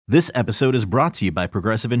This episode is brought to you by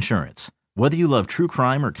Progressive Insurance. Whether you love true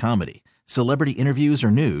crime or comedy, celebrity interviews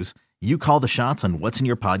or news, you call the shots on what's in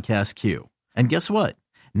your podcast queue. And guess what?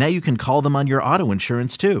 Now you can call them on your auto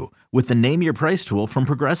insurance too with the Name Your Price tool from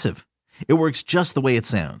Progressive. It works just the way it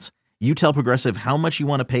sounds. You tell Progressive how much you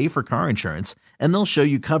want to pay for car insurance, and they'll show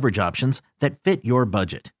you coverage options that fit your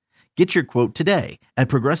budget. Get your quote today at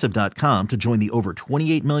Progressive.com to join the over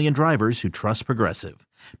 28 million drivers who trust Progressive.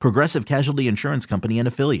 Progressive Casualty Insurance Company and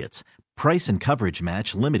Affiliates. Price and coverage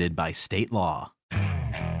match limited by state law.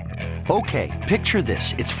 Okay, picture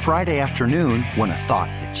this. It's Friday afternoon when a thought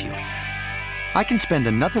hits you. I can spend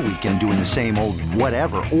another weekend doing the same old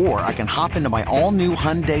whatever, or I can hop into my all-new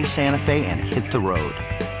Hyundai Santa Fe and hit the road.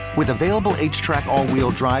 With available H-Track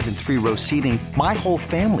all-wheel drive and 3-row seating, my whole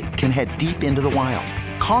family can head deep into the wild.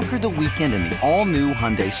 Conquer the weekend in the all-new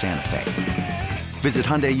Hyundai Santa Fe. Visit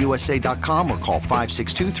HyundaiUSA.com or call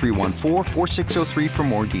 562-314-4603 for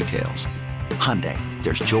more details. Hyundai,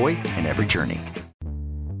 there's joy in every journey.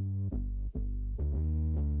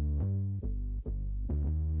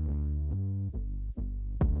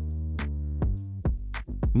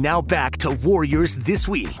 Now back to Warriors This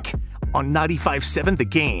Week on 95.7 The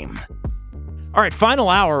Game. All right, final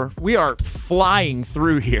hour. We are flying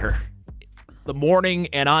through here. The morning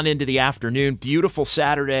and on into the afternoon. Beautiful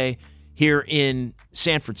Saturday here in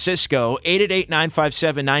San Francisco.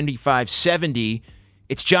 888-957-9570.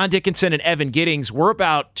 It's John Dickinson and Evan Giddings. We're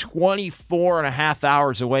about 24 and a half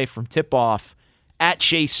hours away from tip-off at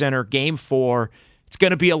Chase Center, Game 4. It's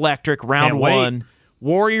going to be electric, round one.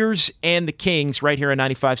 Warriors and the Kings right here on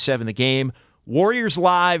 95.7 The Game. Warriors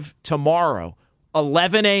live tomorrow,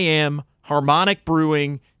 11 a.m., Harmonic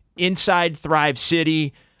Brewing, inside Thrive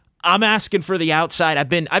City. I'm asking for the outside.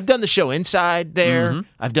 I've done the show inside there. Mm-hmm.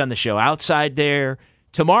 I've done the show outside there.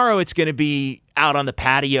 Tomorrow it's going to be out on the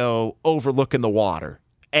patio overlooking the water.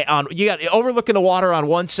 You got overlooking the water on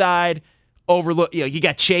one side, you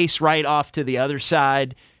got Chase right off to the other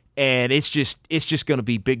side, and it's just going to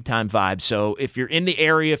be big time vibes. So if you're in the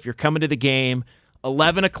area, if you're coming to the game,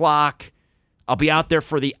 11 o'clock, I'll be out there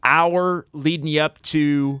for the hour leading you up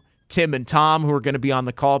to Tim and Tom, who are going to be on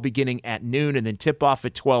the call beginning at noon, and then tip off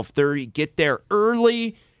at 12:30. Get there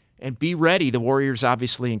early and be ready. The Warriors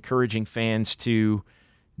obviously encouraging fans to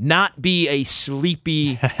not be a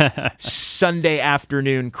sleepy Sunday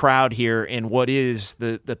afternoon crowd here in what is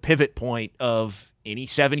the pivot point of any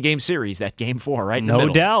 7-game series, that Game 4, right in the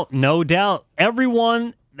middle. No doubt.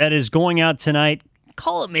 Everyone that is going out tonight,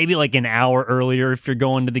 call it maybe like an hour earlier if you're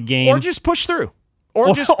going to the game. Or just push through.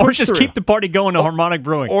 Or just keep the party going to Harmonic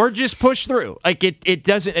Brewing. Or just push through. Like it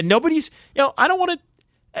doesn't, and nobody's, I don't want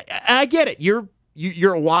to, I get it. You're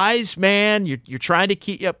a wise man. You're trying to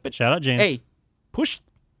keep up. But shout out, James. Hey, push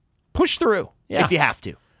through if you have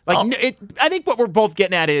to. I think what we're both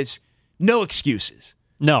getting at is no excuses.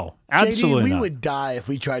 No, absolutely JD, we not. would die if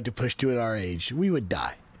we tried to push through at our age. We would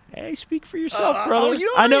die. Hey, speak for yourself, brother.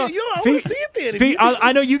 I know. I want to see it then.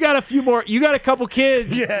 I know you got a few more. You got a couple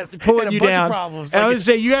kids pulling you down. Of problems. I would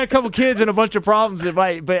say you got a couple kids and a bunch of problems that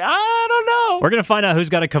might, but I don't know. We're going to find out who's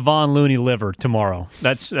got a Kevon Looney liver tomorrow.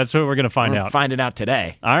 That's what we're going to find out. Finding out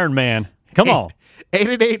today. Iron Man. Come on.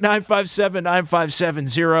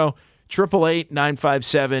 888-957-9570.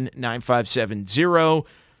 888-957-9570.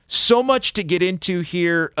 So much to get into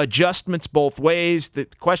here. Adjustments both ways. The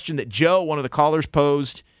question that Joe, one of the callers,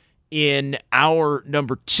 posed in hour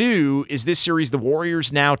number 2, is this series the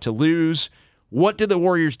Warriors now to lose? What do the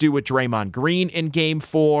Warriors do with Draymond Green in Game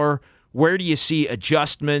 4? Where do you see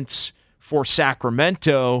adjustments for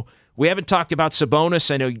Sacramento? We haven't talked about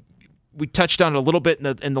Sabonis. I know we touched on it a little bit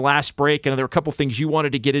in the last break. I know there were a couple things you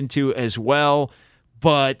wanted to get into as well.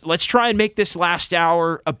 But let's try and make this last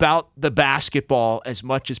hour about the basketball as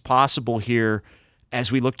much as possible here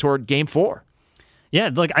as we look toward Game 4. Yeah,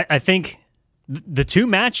 look, I think the two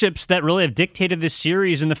matchups that really have dictated this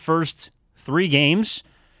series in the first 3 games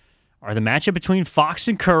are the matchup between Fox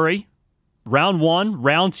and Curry. Round 1,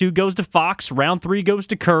 round 2 goes to Fox, round 3 goes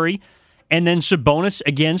to Curry, and then Sabonis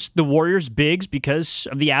against the Warriors bigs because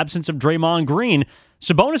of the absence of Draymond Green.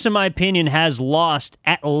 Sabonis, in my opinion, has lost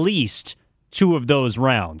at least 2 of those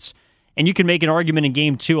rounds. And you can make an argument in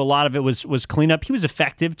Game 2, a lot of it was cleanup. He was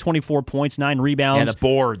effective, 24 points, 9 rebounds. And the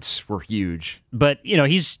boards were huge. But,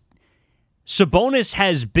 Sabonis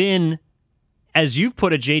has been, as you've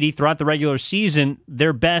put it, JD, throughout the regular season,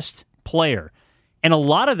 their best player. And a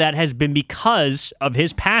lot of that has been because of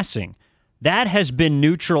his passing. That has been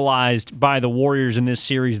neutralized by the Warriors in this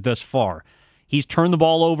series thus far. He's turned the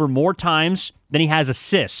ball over more times than he has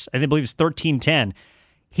assists. I believe it's 13-10.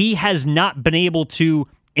 He has not been able to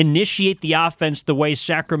initiate the offense the way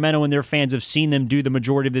Sacramento and their fans have seen them do the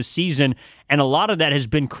majority of this season. And a lot of that has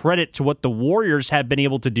been credit to what the Warriors have been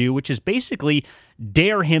able to do, which is basically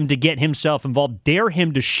dare him to get himself involved, dare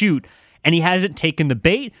him to shoot. And he hasn't taken the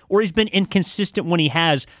bait, or he's been inconsistent when he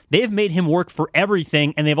has. They've made him work for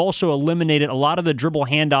everything, and they've also eliminated a lot of the dribble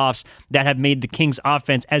handoffs that have made the Kings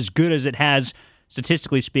offense as good as it has,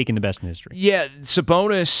 statistically speaking, the best in history. Yeah,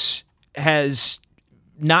 Sabonis has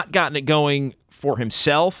not gotten it going for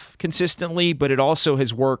himself consistently, but it also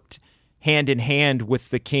has worked hand in hand with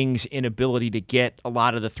the Kings' inability to get a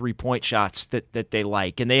lot of the three-point shots that they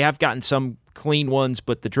like. And they have gotten some clean ones,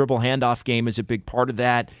 but the dribble handoff game is a big part of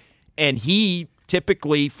that. And he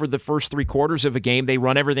typically, for the first 3 quarters of a game, they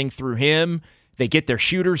run everything through him. They get their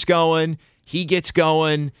shooters going. He gets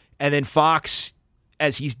going. And then Fox,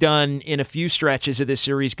 as he's done in a few stretches of this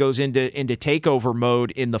series, goes into takeover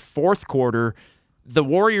mode in the fourth quarter. The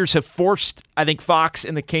Warriors have forced, I think, Fox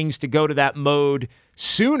and the Kings to go to that mode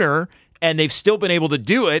sooner, and they've still been able to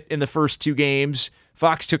do it in the first 2 games.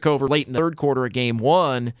 Fox took over late in the third quarter of game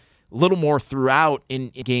 1, a little more throughout in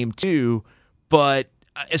game 2. But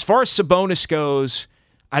as far as Sabonis goes,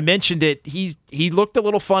 I mentioned it, he looked a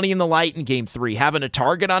little funny in the light in game 3, having a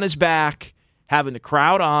target on his back, having the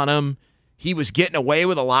crowd on him. He was getting away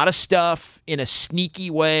with a lot of stuff in a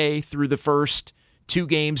sneaky way through the first 2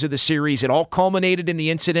 games of the series. It all culminated in the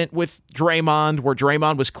incident with Draymond, where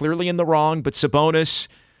Draymond was clearly in the wrong, but Sabonis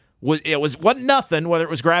wasn't nothing, whether it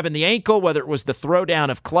was grabbing the ankle, whether it was the throwdown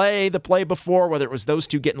of Clay the play before, whether it was those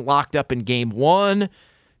two getting locked up in game 1.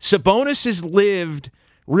 Sabonis has lived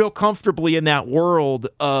real comfortably in that world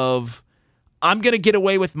of, I'm going to get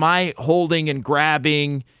away with my holding and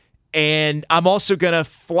grabbing, and I'm also going to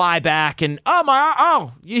fly back and,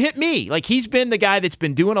 you hit me. Like, he's been the guy that's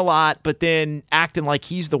been doing a lot, but then acting like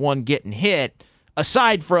he's the one getting hit,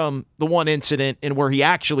 aside from the one incident in where he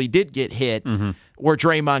actually did get hit, where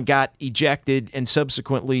Draymond got ejected and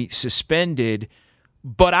subsequently suspended.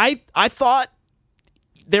 But I thought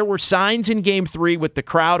there were signs in game 3 with the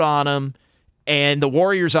crowd on him and the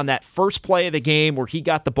Warriors on that first play of the game where he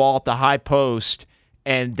got the ball at the high post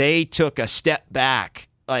and they took a step back.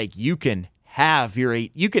 Like, you can have that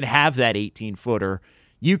 18-footer.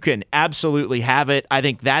 You can absolutely have it. I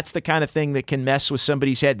think that's the kind of thing that can mess with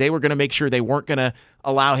somebody's head. They were going to make sure they weren't going to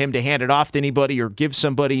allow him to hand it off to anybody or give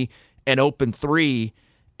somebody an open 3.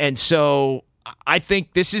 And so I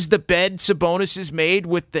think this is the bed Sabonis has made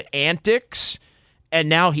with the antics, and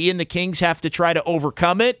now he and the Kings have to try to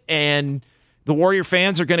overcome it, and the Warrior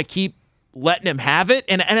fans are going to keep letting him have it.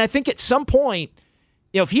 And I think at some point,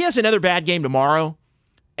 if he has another bad game tomorrow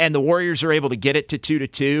and the Warriors are able to get it to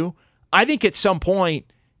 2-2, I think at some point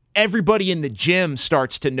everybody in the gym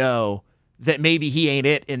starts to know that maybe he ain't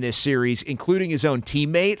it in this series, including his own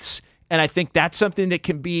teammates. And I think that's something that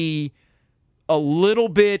can be a little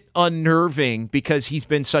bit unnerving because he's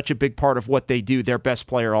been such a big part of what they do, their best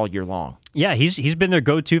player all year long. Yeah, he's been their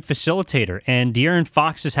go-to facilitator, and De'Aaron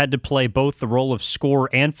Fox has had to play both the role of scorer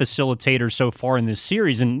and facilitator so far in this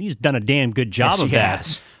series, and he's done a damn good job of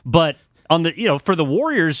that. But on the for the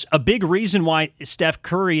Warriors, a big reason why Steph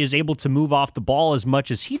Curry is able to move off the ball as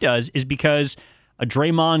much as he does is because a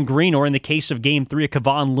Draymond Green, or in the case of Game 3, a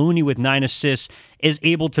Kevon Looney with 9 assists, is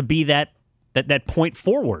able to be that point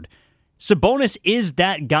forward. Sabonis is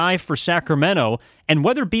that guy for Sacramento, and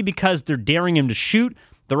whether it be because they're daring him to shoot,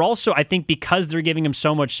 they're also, I think, because they're giving him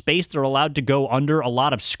so much space, they're allowed to go under a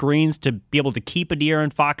lot of screens to be able to keep a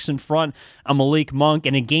De'Aaron Fox in front, a Malik Monk,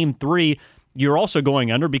 and in Game 3, you're also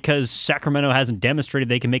going under because Sacramento hasn't demonstrated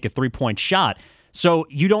they can make a three-point shot. So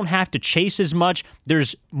you don't have to chase as much.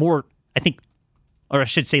 There's more, I think, or I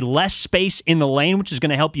should say less space in the lane, which is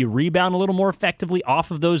going to help you rebound a little more effectively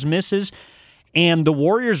off of those misses. And the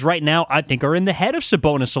Warriors right now, I think, are in the head of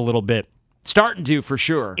Sabonis a little bit. Starting to, for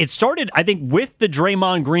sure. It started, I think, with the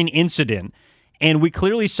Draymond Green incident, and we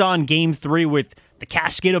clearly saw in Game 3 with the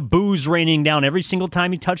cascade of boos raining down every single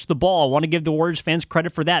time he touched the ball. I want to give the Warriors fans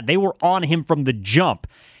credit for that. They were on him from the jump,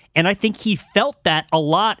 and I think he felt that a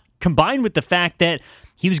lot, combined with the fact that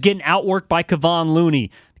he was getting outworked by Kevon Looney,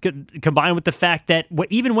 combined with the fact that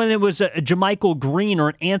even when it was a JaMychal Green or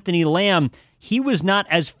an Anthony Lamb, he was not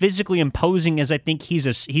as physically imposing as I think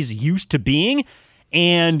he's used to being,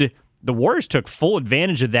 and the Warriors took full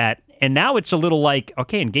advantage of that. And now it's a little like,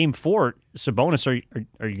 okay, in Game 4, Sabonis, are you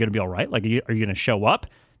going to be all right? Like, are you going to show up?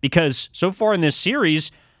 Because so far in this series,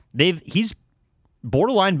 he's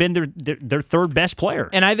borderline been their third best player.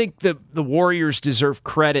 And I think the Warriors deserve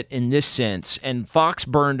credit in this sense. And Fox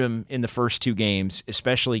burned him in the first 2 games,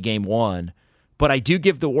 especially Game 1. But I do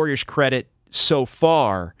give the Warriors credit so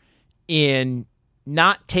far in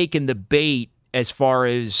not taking the bait as far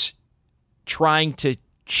as trying to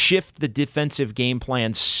shift the defensive game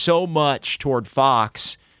plan so much toward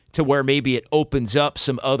Fox to where maybe it opens up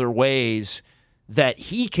some other ways that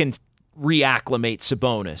he can reacclimate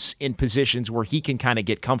Sabonis in positions where he can kind of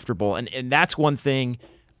get comfortable. And that's one thing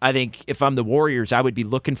I think if I'm the Warriors, I would be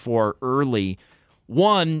looking for early.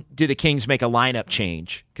 One, do the Kings make a lineup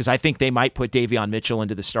change? Because I think they might put Davion Mitchell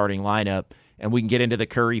into the starting lineup, and we can get into the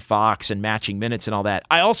Curry, Fox, and matching minutes and all that.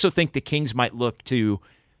 I also think the Kings might look to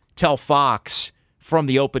tell Fox from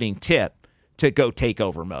the opening tip to go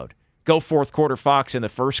takeover mode. Go fourth quarter Fox in the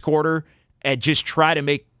first quarter and just try to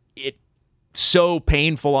make it so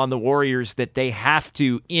painful on the Warriors that they have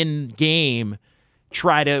to, in game,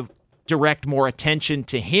 try to direct more attention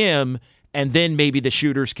to him, and then maybe the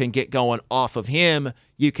shooters can get going off of him.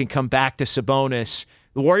 You can come back to Sabonis.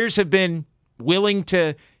 The Warriors have been willing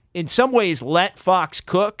to, in some ways, let Fox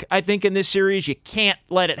cook, I think, in this series. You can't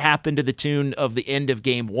let it happen to the tune of the end of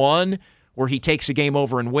game one, where he takes a game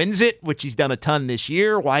over and wins it, which he's done a ton this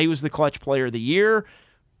year, why he was the clutch player of the year.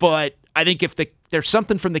 But I think if there's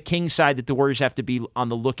something from the Kings side that the Warriors have to be on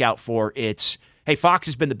the lookout for, it's, hey, Fox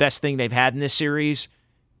has been the best thing they've had in this series.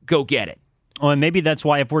 Go get it. Oh, and maybe that's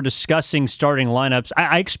why if we're discussing starting lineups,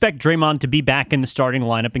 I expect Draymond to be back in the starting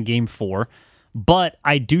lineup in Game 4. But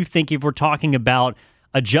I do think if we're talking about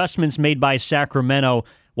adjustments made by Sacramento,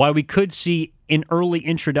 while we could see an early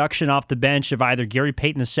introduction off the bench of either Gary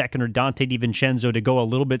Payton II or Dante DiVincenzo to go a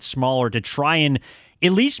little bit smaller to try and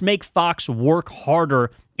at least make Fox work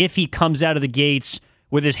harder if he comes out of the gates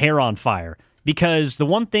with his hair on fire. Because the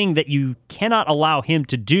one thing that you cannot allow him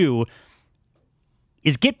to do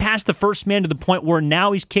is get past the first man to the point where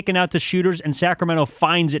now he's kicking out to shooters and Sacramento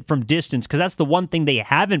finds it from distance, because that's the one thing they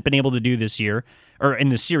haven't been able to do this year, or in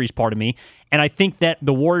this series, pardon me. And I think that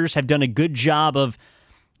the Warriors have done a good job of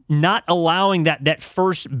not allowing that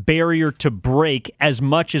first barrier to break as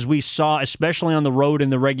much as we saw, especially on the road in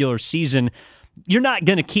the regular season. You're not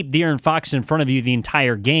going to keep De'Aaron Fox in front of you the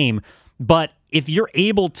entire game, but if you're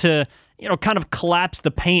able to, kind of collapse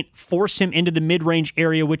the paint, force him into the mid-range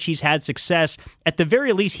area, which he's had success, at the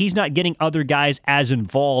very least, he's not getting other guys as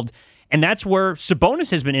involved. And that's where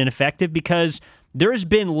Sabonis has been ineffective, because there has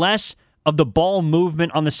been less of the ball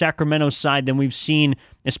movement on the Sacramento side than we've seen,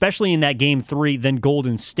 especially in that Game 3, than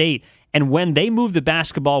Golden State. And when they move the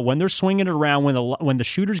basketball, when they're swinging it around, when the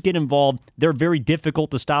shooters get involved, they're very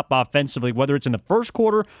difficult to stop offensively, whether it's in the first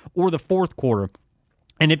quarter or the fourth quarter.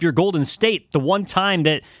 And if you're Golden State, the one time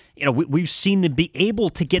that we've seen them be able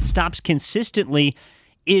to get stops consistently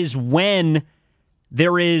is when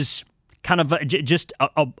there is kind of just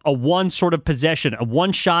a one sort of possession, a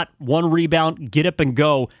one shot, one rebound, get up and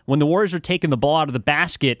go. When the Warriors are taking the ball out of the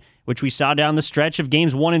basket, which we saw down the stretch of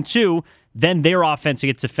games 1 and 2, then their offense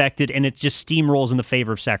gets affected, and it just steamrolls in the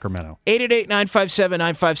favor of Sacramento.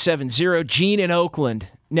 888-957-9570. Gene in Oakland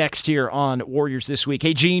next here on Warriors This Week.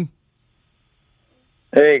 Hey, Gene.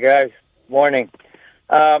 Hey, guys. Morning.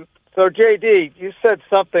 So, JD, you said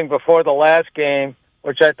something before the last game,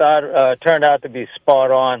 which I thought turned out to be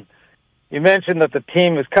spot on. You mentioned that the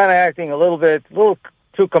team was kind of acting a little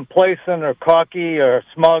too complacent or cocky or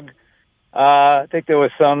smug. I think there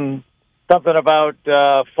was something about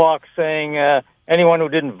Fox saying anyone who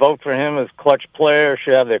didn't vote for him as clutch player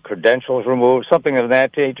should have their credentials removed, something of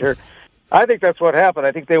that nature. I think that's what happened.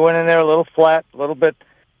 I think they went in there a little flat, a little bit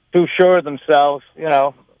too sure of themselves,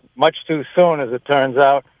 much too soon, as it turns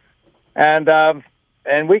out.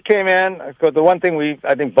 And we came in. The one thing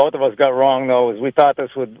I think both of us got wrong, though, is we thought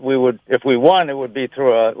if we won, it would be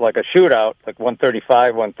through a shootout, like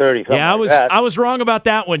 135, 130. Yeah, I was wrong about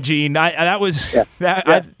that one, Gene. Go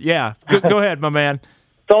ahead, my man.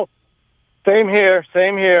 So, same here.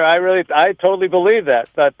 I totally believe that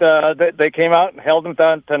they came out and held them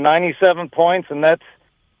down to 97 points, and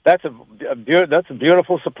that's a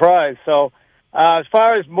beautiful surprise. So. As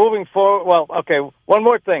far as moving forward, one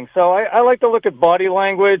more thing. So I like to look at body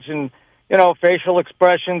language and, facial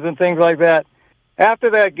expressions and things like that. After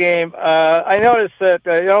that game, I noticed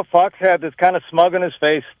that, Fox had this kind of smug on his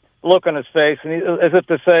face, look on his face, and as if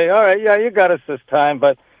to say, all right, yeah, you got us this time,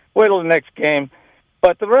 but wait till the next game.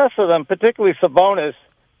 But the rest of them, particularly Sabonis,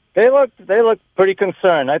 they look pretty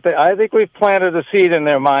concerned. I think we've planted a seed in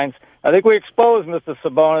their minds. I think we exposed Mr.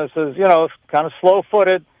 Sabonis as, kind of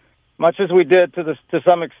slow-footed, much as we did to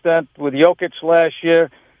some extent with Jokic last year.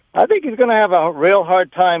 I think he's going to have a real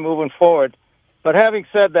hard time moving forward. But having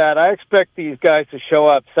said that, I expect these guys to show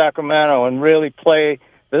up, Sacramento, and really play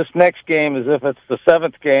this next game as if it's the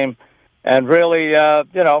 7th game, and really,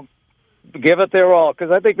 give it their all. Because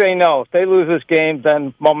I think they know if they lose this game,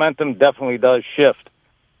 then momentum definitely does shift.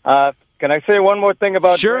 Can I say one more thing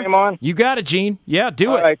about Sure. Draymond? You got it, Gene. Yeah,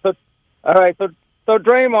 do it. All right. So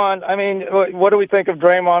Draymond, I mean, what do we think of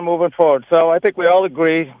Draymond moving forward? So I think we all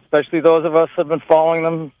agree, especially those of us who have been following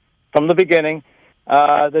them from the beginning,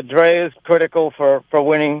 that Dre is critical for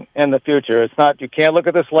winning in the future. It's not, you can't look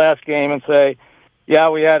at this last game and say, yeah,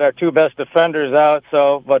 we had our two best defenders out,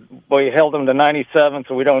 but we held them to 97,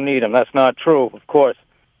 so we don't need him. That's not true, of course.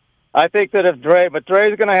 I think that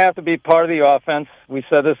Dre's going to have to be part of the offense. We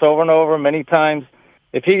said this over and over many times.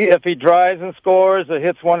 If he drives and scores or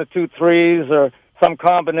hits 1 or 2 threes or some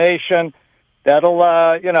combination, that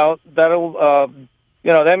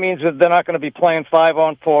means that they're not going to be playing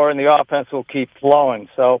 5-on-4 and the offense will keep flowing.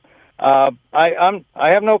 So I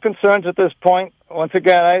have no concerns at this point. Once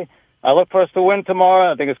again, I look for us to win tomorrow.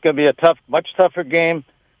 I think it's going to be a much tougher game,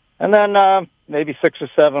 and then maybe 6 or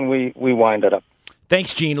 7 we wind it up.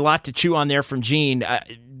 Thanks, Gene. A lot to chew on there from Gene.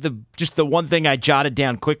 Just the one thing I jotted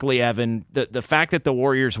down quickly, Evan, the fact that the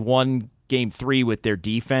Warriors won Game 3 with their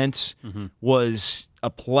defense was a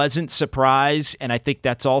pleasant surprise, and I think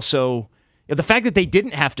that's also the fact that they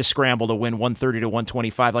didn't have to scramble to win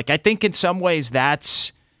 130-125. Like, I think in some ways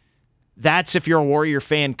that's if you're a Warrior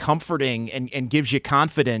fan, comforting and gives you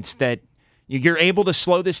confidence that you're able to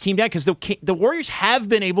slow this team down, because the Warriors have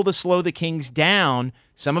been able to slow the Kings down.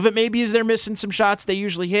 Some of it maybe is they're missing some shots they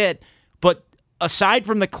usually hit, but aside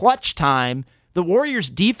from the clutch time, the Warriors'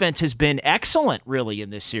 defense has been excellent, really, in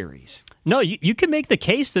this series. No, you can make the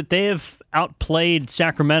case that they have outplayed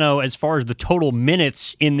Sacramento as far as the total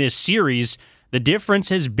minutes in this series. The difference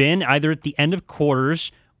has been either at the end of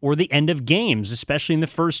quarters or the end of games, especially in the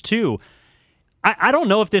first 2. I don't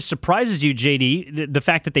know if this surprises you, JD, the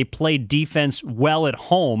fact that they played defense well at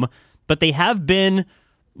home, but they have been,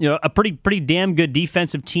 a pretty damn good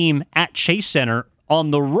defensive team at Chase Center. On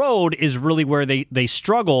the road is really where they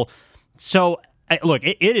struggle. So, look,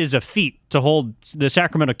 it is a feat to hold the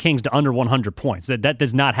Sacramento Kings to under 100 points. That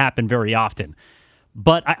does not happen very often.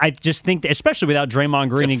 But I just think that, especially without Draymond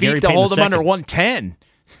Green and Gary Payton II. It's a feat to hold them under 110.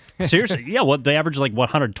 Seriously, yeah. Well, they averaged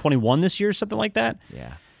 121 this year, something like that.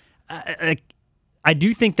 Yeah. I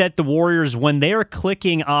do think that the Warriors, when they are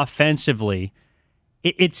clicking offensively,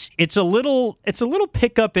 it's a little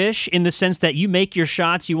pickup-ish in the sense that you make your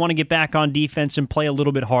shots, you want to get back on defense and play a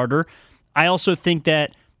little bit harder. I also think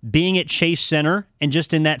that being at Chase Center and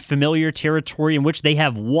just in that familiar territory in which they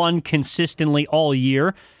have won consistently all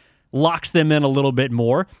year locks them in a little bit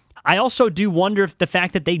more. I also do wonder if the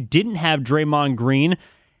fact that they didn't have Draymond Green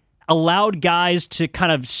allowed guys to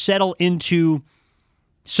kind of settle into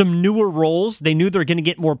some newer roles. They knew they're going to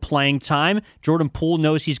get more playing time. Jordan Poole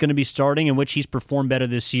knows he's going to be starting, in which he's performed better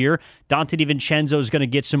this year. Dante DiVincenzo is going to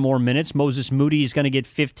get some more minutes. Moses Moody is going to get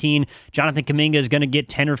 15. Jonathan Kuminga is going to get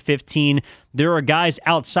 10 or 15. There are guys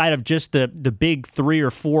outside of just the big 3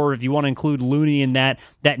 or 4, if you want to include Looney in that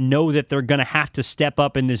know that they're going to have to step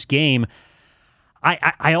up in this game.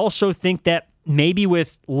 I also think that maybe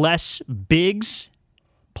with less bigs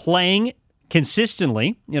playing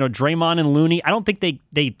consistently, Draymond and Looney, I don't think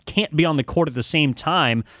they can't be on the court at the same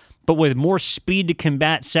time, but with more speed to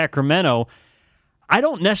combat Sacramento, I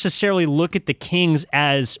don't necessarily look at the Kings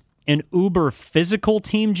as an uber physical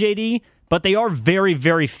team, JD, but they are very,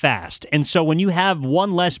 very fast. And so when you have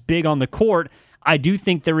one less big on the court, I do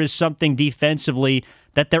think there is something defensively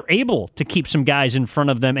that they're able to keep some guys in front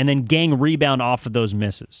of them and then gang rebound off of those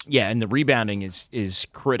misses. Yeah, and the rebounding is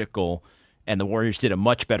critical. And the Warriors did a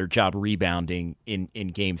much better job rebounding in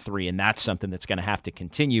Game 3, and that's something that's going to have to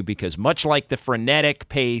continue, because much like the frenetic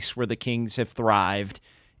pace where the Kings have thrived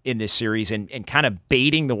in this series and kind of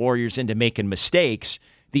baiting the Warriors into making mistakes,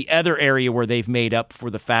 the other area where they've made up for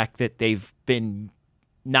the fact that they've been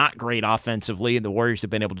not great offensively and the Warriors have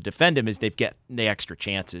been able to defend them is they've get the extra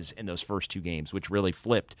chances in those first 2 games, which really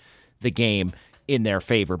flipped the game in their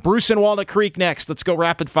favor. Bruce in Walnut Creek next. Let's go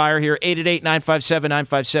rapid fire here.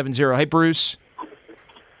 888-957-9570. Hey, Bruce.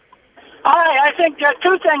 Hi, I think 2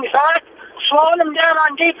 things. Slowing them down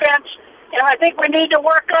on defense, and I think we need to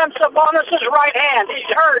work on Sabonis' right hand. He's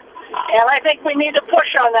hurt, and I think we need to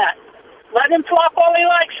push on that. Let him flop all he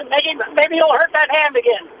likes, and maybe he'll hurt that hand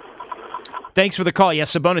again. Thanks for the call.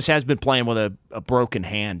 Yes, Sabonis has been playing with a broken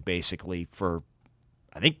hand, basically, for,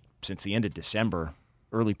 I think, since the end of December.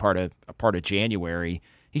 Early part of January.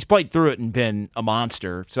 He's played through it and been a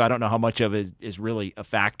monster, so I don't know how much of it is really a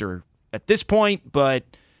factor at this point, but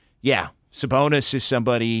yeah, Sabonis is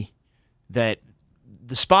somebody that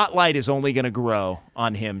the spotlight is only going to grow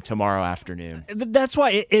on him tomorrow afternoon. But that's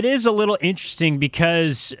why it is a little interesting,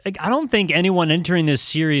 because I don't think anyone entering this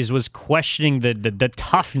series was questioning the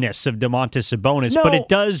toughness of Domantas Sabonis, No. But it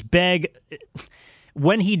does beg...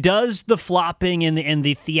 when he does the flopping and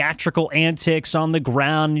the theatrical antics on the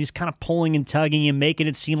ground, he's kind of pulling and tugging and making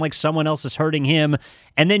it seem like someone else is hurting him,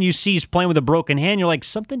 and then you see he's playing with a broken hand, you're like,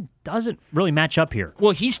 something doesn't really match up here.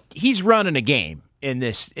 Well, he's running a game in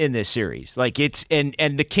this series. Like it's and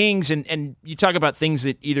the Kings and you talk about things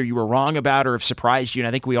that either you were wrong about or have surprised you, and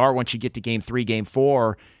I think we are once you get to game 3, game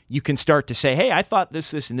 4, you can start to say, hey, I thought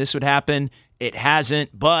this, and this would happen. It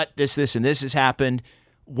hasn't, but this, and this has happened.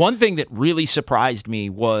 One thing that really surprised me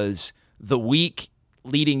was the week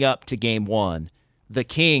leading up to game 1, the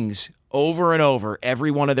Kings, over and over,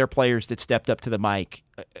 every one of their players that stepped up to the mic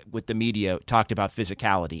with the media talked about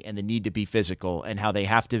physicality and the need to be physical and how they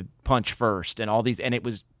have to punch first and all these. And it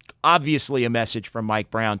was obviously a message from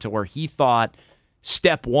Mike Brown to where he thought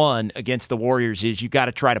step 1 against the Warriors is you got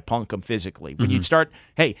to try to punk them physically. When you start,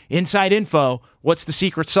 hey, inside info, what's the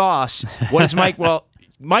secret sauce? What is Mike? Well,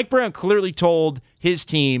 Mike Brown clearly told his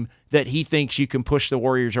team that he thinks you can push the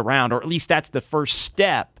Warriors around, or at least that's the first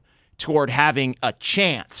step toward having a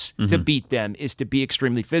chance to beat them, is to be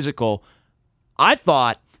extremely physical. I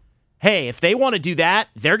thought, hey, if they want to do that,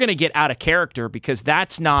 they're going to get out of character, because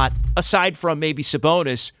that's not, aside from maybe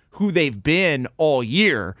Sabonis, who they've been all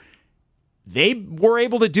year. They were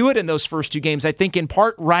able to do it in those first 2 games, I think in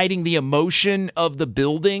part riding the emotion of the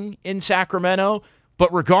building in Sacramento.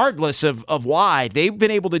 But regardless of why, they've been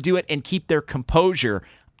able to do it and keep their composure.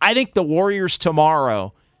 I think the Warriors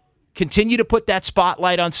tomorrow continue to put that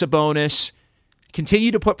spotlight on Sabonis, continue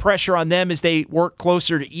to put pressure on them as they work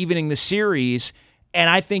closer to evening the series, and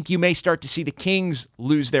I think you may start to see the Kings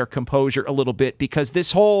lose their composure a little bit, because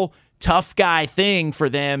this whole tough guy thing for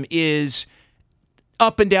them is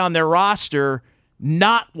up and down their roster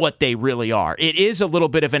not what they really are. It is a little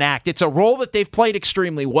bit of an act. It's a role that they've played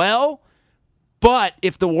extremely well, but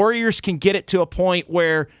if the Warriors can get it to a point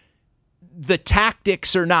where the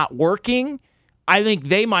tactics are not working, I think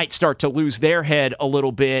they might start to lose their head a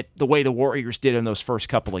little bit the way the Warriors did in those first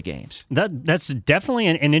couple of games. That's definitely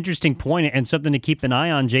an interesting point and something to keep an eye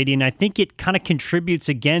on, JD, and I think it kind of contributes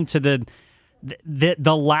again to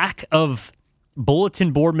the lack of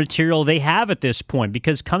bulletin board material they have at this point,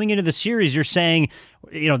 because coming into the series, you're saying,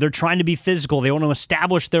 they're trying to be physical. They want to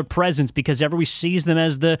establish their presence because everybody sees them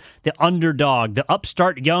as the underdog, the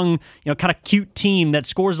upstart young, kind of cute team that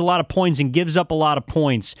scores a lot of points and gives up a lot of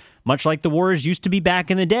points, much like the Warriors used to be back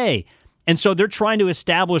in the day. And so they're trying to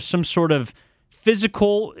establish some sort of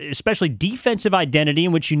physical, especially defensive identity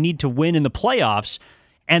in which you need to win in the playoffs.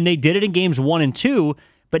 And they did it in games 1 and 2,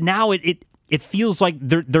 but now it feels like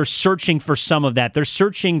they're searching for some of that. They're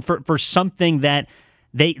searching for something that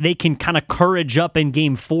they can kind of courage up in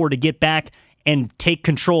game 4 to get back and take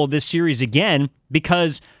control of this series again,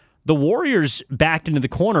 because the Warriors backed into the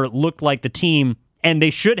corner looked like the team, and they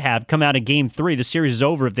should have come out of game 3. The series is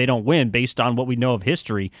over if they don't win based on what we know of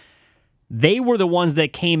history. They were the ones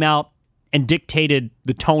that came out and dictated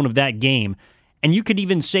the tone of that game. And you could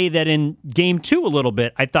even say that in game 2 a little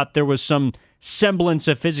bit, I thought there was some semblance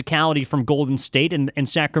of physicality from Golden State, and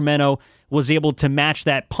Sacramento was able to match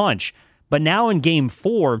that punch. But now in game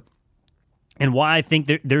 4, and why I think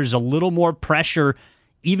there's a little more pressure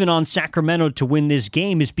even on Sacramento to win this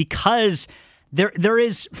game, is because there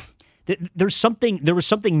was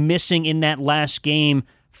something missing in that last game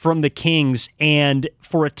from the Kings, and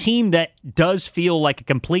for a team that does feel like a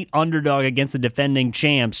complete underdog against the defending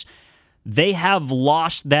champs, they have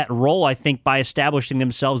lost that role, I think, by establishing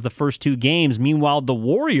themselves the first 2 games. Meanwhile, the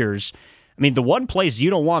Warriors, the one place you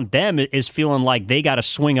don't want them is feeling like they got to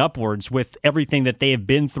swing upwards with everything that they have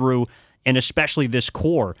been through, and especially this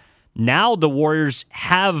core. Now the Warriors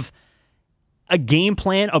have a game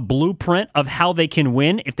plan, a blueprint of how they can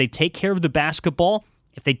win if they take care of the basketball,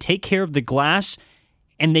 if they take care of the glass,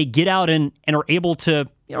 and they get out and are able to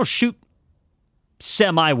shoot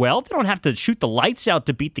semi-well. They don't have to shoot the lights out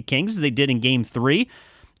to beat the Kings as they did in game 3.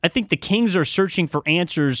 I think the Kings are searching for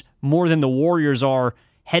answers more than the Warriors are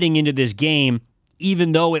heading into this game,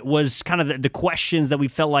 even though it was kind of the questions that we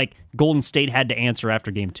felt like Golden State had to answer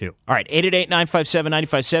after game 2. All right,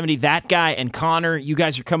 888-957-9570. That guy and Connor, you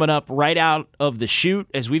guys are coming up right out of the chute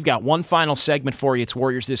as we've got one final segment for you. It's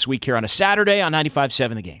Warriors This Week here on a Saturday on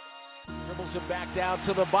 95.7 The Game. Dribbles it back down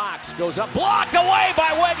to the box. Goes up, blocked away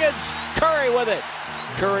by Wiggins. Curry with it.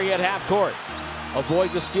 Curry at half court.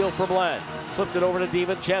 Avoids a steal from Len. Flipped it over to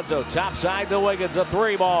DiVincenzo. Top side to Wiggins. A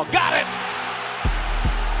 3-ball. Got it!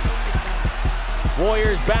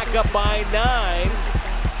 Warriors back up by 9.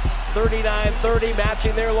 39-30,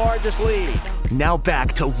 matching their largest lead. Now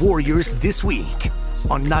back to Warriors This Week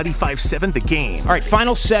on 95.7 The Game. All right,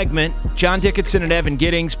 final segment. John Dickinson and Evan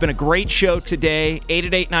Giddings. Been a great show today.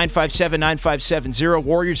 888-957-9570.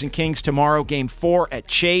 Warriors and Kings tomorrow, Game 4 at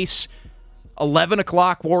Chase. 11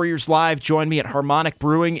 o'clock, Warriors Live. Join me at Harmonic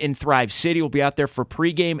Brewing in Thrive City. We'll be out there for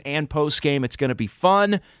pregame and postgame. It's going to be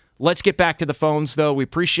fun. Let's get back to the phones, though. We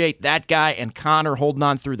appreciate that guy and Connor holding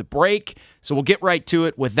on through the break. So we'll get right to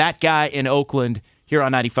it with that guy in Oakland here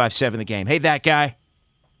on 95.7 The Game. Hey, that guy.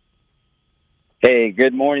 Hey,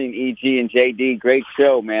 good morning, EG and JD. Great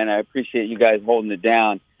show, man. I appreciate you guys holding it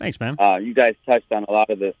down. Thanks, man. You guys touched on a lot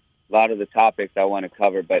of the topics I want to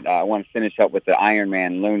cover, but I want to finish up with the Iron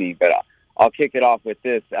Man Looney. But I'll kick it off with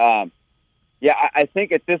this. I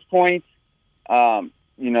think at this point, the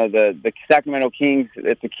Sacramento Kings,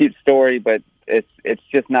 it's a cute story, but it's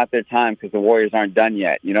just not their time because the Warriors aren't done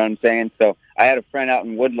yet. You know what I'm saying? So I had a friend out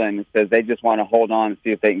in Woodland that says they just want to hold on and see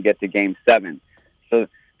if they can get to Game 7. So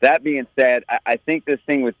that being said, I think this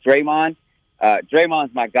thing with Draymond,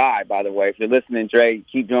 Draymond's my guy, by the way. If you're listening, Dre,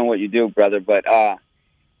 keep doing what you do, brother. But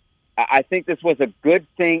I think this was a good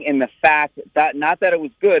thing in the fact that not that it was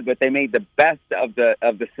good, but they made the best of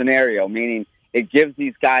the scenario, meaning it gives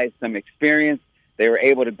these guys some experience. They were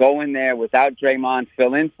able to go in there without Draymond,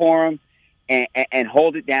 fill in for him, and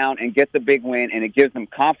hold it down and get the big win. And it gives them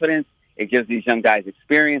confidence. It gives these young guys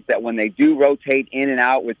experience that when they do rotate in and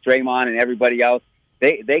out with Draymond and everybody else,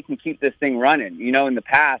 they can keep this thing running. You know, in the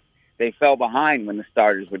past, they fell behind when the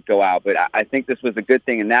starters would go out. But I think this was a good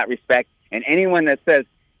thing in that respect. And anyone that says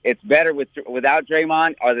it's better without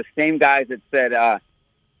Draymond are the same guys that said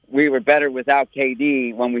we were better without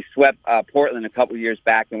KD when we swept Portland a couple years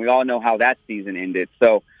back, and we all know how that season ended.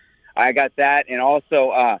 So I got that. And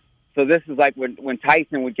also, so this is like when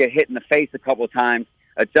Tyson would get hit in the face a couple of times,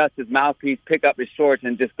 adjust his mouthpiece, pick up his shorts,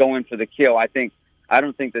 and just go in for the kill. I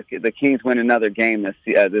don't think the Kings win another game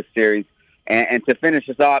this series. And to finish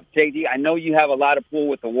us off, JD, I know you have a lot of pull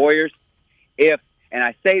with the Warriors. And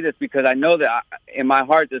I say this because I know that in my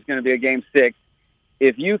heart there's going to be a Game 6.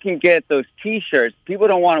 If you can get those T-shirts, people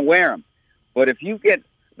don't want to wear them. But if you get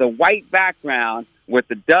the white background with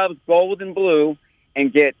the Doves gold and blue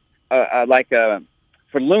and get for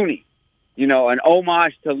Looney, an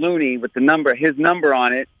homage to Looney with his number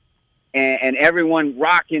on it, and everyone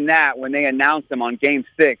rocking that when they announce him on Game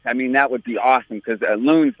 6, I mean, that would be awesome because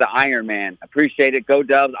Loon's the Iron Man. Appreciate it. Go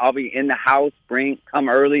Doves. I'll be in the house. Come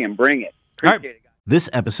early and bring it. Appreciate it, guys. This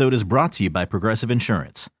episode is brought to you by Progressive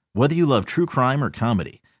Insurance. Whether you love true crime or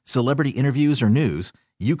comedy, celebrity interviews or news,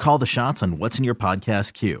 you call the shots on what's in your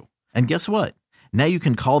podcast queue. And guess what? Now you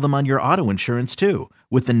can call them on your auto insurance too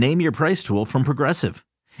with the Name Your Price tool from Progressive.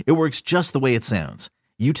 It works just the way it sounds.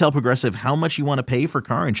 You tell Progressive how much you want to pay for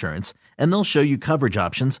car insurance, and they'll show you coverage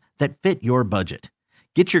options that fit your budget.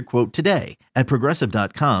 Get your quote today at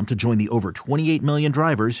Progressive.com to join the over 28 million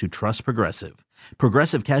drivers who trust Progressive.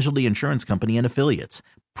 Progressive Casualty Insurance Company and Affiliates.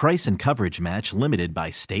 Price and coverage match limited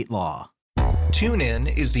by state law.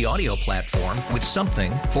 TuneIn is the audio platform with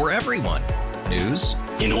something for everyone. News.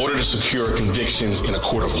 In order to secure convictions in a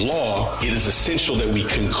court of law, it is essential that we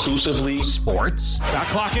conclusively. Sports. Shot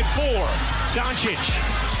clock at 4. Doncic.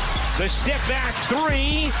 The step back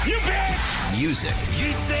 3. You bet. Music.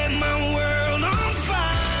 You set my world on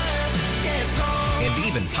fire. Yes, and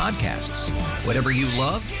even podcasts. Whatever you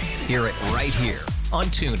love, hear it right here on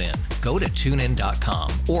TuneIn. Go to TuneIn.com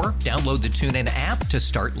or download the TuneIn app to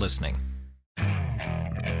start listening.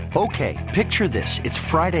 Okay, picture this. It's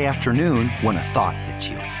Friday afternoon when a thought hits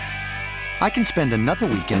you. I can spend another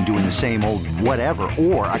weekend doing the same old whatever,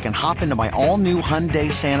 or I can hop into my all-new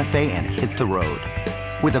Hyundai Santa Fe and hit the road.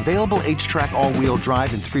 With available H-Track all-wheel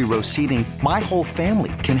drive and 3-row seating, my whole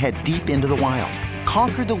family can head deep into the wild.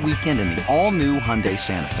 Conquer the weekend in the all-new Hyundai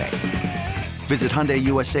Santa Fe. Visit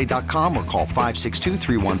HyundaiUSA.com or call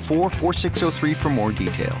 562-314-4603 for more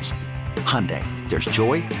details. Hyundai, there's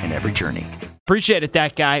joy in every journey. Appreciate it,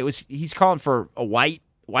 that guy. He's calling for a white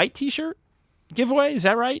T-shirt giveaway. Is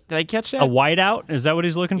that right? Did I catch that? A whiteout? Is that what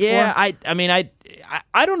he's looking for? Yeah, I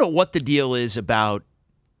don't know what the deal is about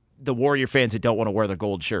the Warrior fans that don't want to wear the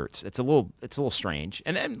gold shirts. It's a little strange.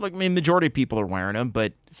 And like, I mean, majority of people are wearing them,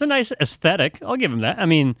 but it's a nice aesthetic. I'll give him that. I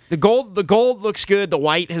mean, the gold looks good. The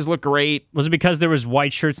white has looked great. Was it because there was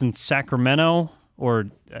white shirts in Sacramento, or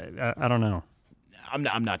I don't know?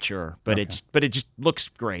 I'm not sure, but okay. it just looks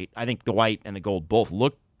great. I think the white and the gold both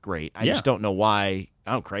look great. I just don't know why.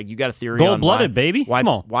 don't, Craig. You got a theory on gold-blooded, baby. Come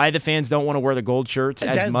on. Why the fans don't want to wear the gold shirts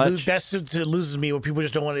as much? That loses me when people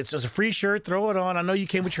just don't want it. It's a free shirt. Throw it on. I know you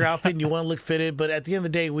came with your outfit and you want to look fitted, but at the end of the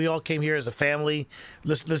day, we all came here as a family.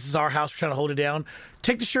 This is our house. We're trying to hold it down.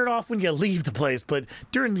 Take the shirt off when you leave the place, but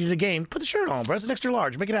during the game, put the shirt on, bro. It's an extra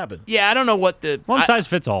large. Make it happen. Yeah, I don't know what the one size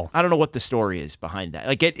fits all. I don't know what the story is behind that.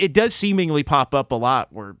 Like it does seemingly pop up a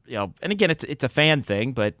lot. Where and again, it's a fan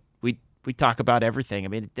thing, but we talk about everything. I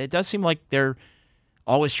mean, it does seem like they're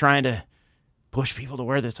always trying to push people to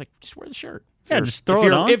wear this. Like, just wear the shirt. Just throw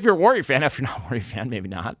it on. If you're a Warrior fan, if you're not a Warrior fan, maybe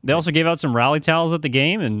not. They also gave out some rally towels at the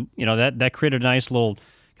game, and that created a nice little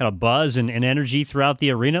kind of buzz and energy throughout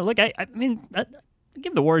the arena. Look, I mean, I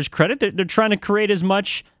give the Warriors credit. They're trying to create as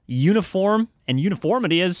much uniform and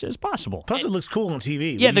uniformity as possible. Plus, it looks cool on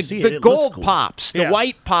TV. Yeah, the gold pops. The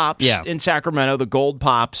white pops Yeah. in Sacramento. The gold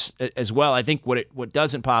pops as well. I think what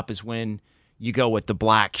doesn't pop is when you go with the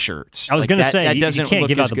black shirts. I was going to say, that you doesn't can't look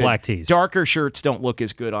give as out the good. black tees. Darker shirts don't look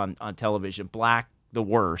as good on television. Black, the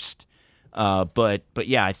worst. But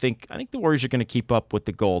yeah, I think the Warriors are going to keep up with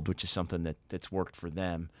the gold, which is something that's worked for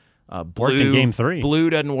them. Worked in Game 3. Blue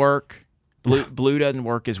doesn't work. Blue doesn't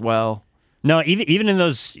work as well. No, even in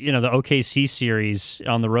those, the OKC series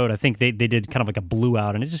on the road, I think they did kind of like a blue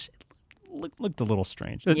out, and it just looked a little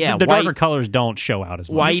strange. Yeah, the darker colors don't show out as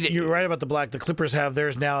much. White. You're right about the black. The Clippers have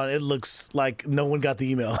theirs now, and it looks like no one got the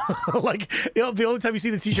email. Like the only time you see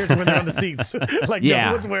the T-shirts is when they're on the seats. Like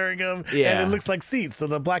no one's wearing them, and it looks like seats, so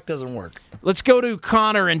the black doesn't work. Let's go to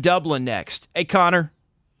Connor in Dublin next. Hey, Connor.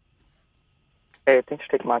 Hey, thanks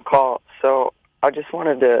for taking my call. So I just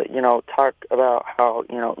wanted to, talk about how,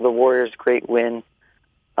 the Warriors' great win.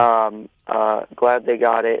 Glad they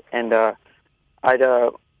got it. And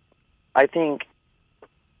I think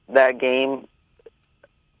that game,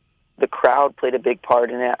 the crowd played a big part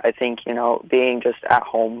in it. I think, being just at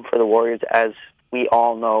home for the Warriors, as we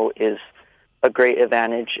all know, is a great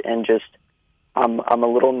advantage. And just I'm a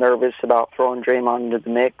little nervous about throwing Draymond into the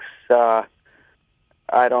mix.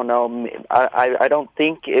 I don't know. I don't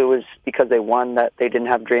think it was because they won that they didn't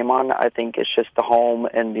have Draymond. I think it's just the home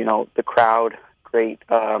and the crowd, great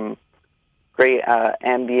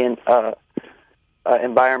ambient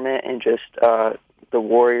environment, and just the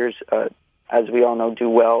Warriors, as we all know, do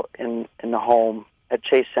well in the home at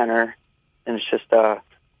Chase Center, and it's just go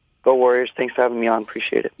Warriors. Thanks for having me on.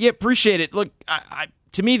 Appreciate it. Yeah, appreciate it. Look,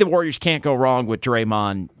 to me, the Warriors can't go wrong with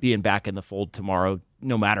Draymond being back in the fold tomorrow,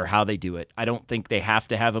 no matter how they do it. I don't think they have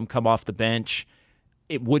to have him come off the bench.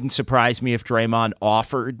 It wouldn't surprise me if Draymond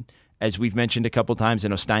offered, as we've mentioned a couple times,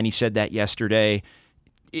 and Osteiny said that yesterday.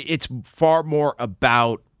 It's far more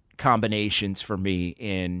about combinations for me.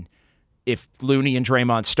 In if Looney and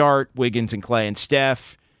Draymond start, Wiggins and Clay and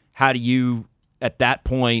Steph, how do you, at that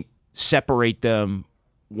point, separate them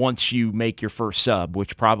once you make your first sub,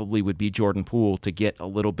 which probably would be Jordan Poole, to get a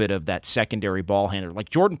little bit of that secondary ball handler. Like,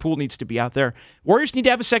 Jordan Poole needs to be out there. Warriors need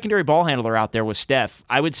to have a secondary ball handler out there with Steph,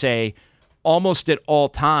 I would say, almost at all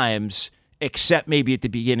times, except maybe at the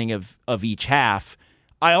beginning of each half.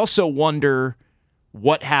 I also wonder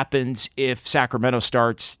what happens if Sacramento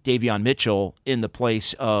starts Davion Mitchell in the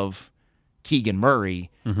place of Keegan Murray,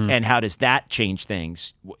 and how does that change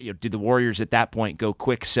things? Do the Warriors at that point go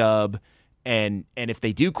quick sub? And if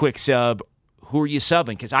they do quick sub, who are you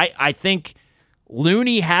subbing? Because I think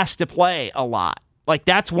Looney has to play a lot. Like,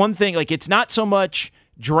 that's one thing. Like, it's not so much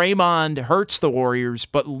Draymond hurts the Warriors,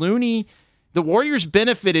 but Looney, the Warriors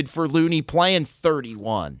benefited for Looney playing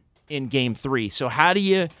 31 in Game 3. So how do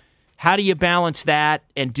you balance that?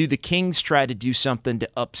 And do the Kings try to do something to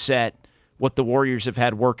upset what the Warriors have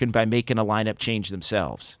had working by making a lineup change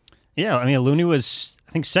themselves? Yeah, I mean, Looney was,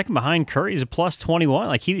 I think, second behind Curry. He's a plus 21.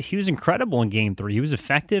 Like, he was incredible in Game 3. He was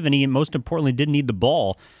effective, and he, most importantly, didn't need the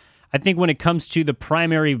ball. I think when it comes to the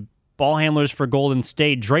primary ball handlers for Golden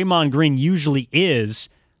State, Draymond Green usually is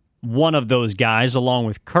one of those guys, along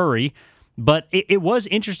with Curry. But it was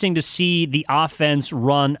interesting to see the offense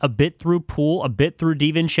run a bit through Poole, a bit through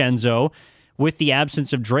DiVincenzo, with the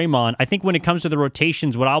absence of Draymond. I think when it comes to the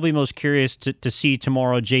rotations, what I'll be most curious to see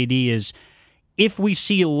tomorrow, JD, is if we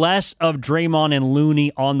see less of Draymond and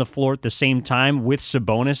Looney on the floor at the same time with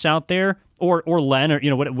Sabonis out there, or Len, or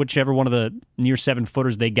whichever one of the near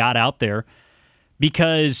 7-footers they got out there,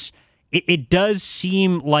 because it does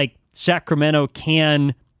seem like Sacramento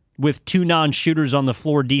can, with two non-shooters on the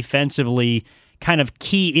floor defensively, kind of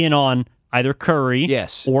key in on either Curry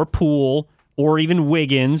or Poole or even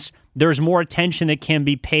Wiggins. There's more attention that can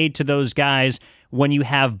be paid to those guys when you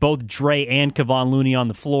have both Dre and Kevon Looney on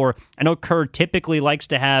the floor. I know Kerr typically likes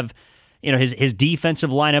to have, his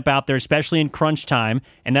defensive lineup out there, especially in crunch time,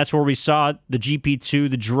 and that's where we saw the GP2,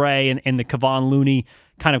 the Dre, and the Kevon Looney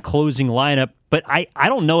kind of closing lineup. But I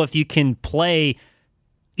don't know if you can play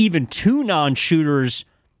even two non-shooters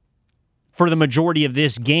for the majority of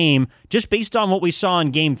this game, just based on what we saw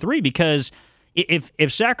in Game 3, because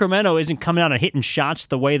if Sacramento isn't coming out and hitting shots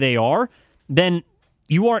the way they are, then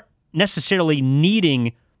you aren't necessarily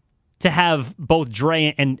needing to have both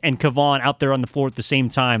Dre and Kevon out there on the floor at the same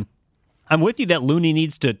time. I'm with you that Looney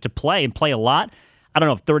needs to play and play a lot. I don't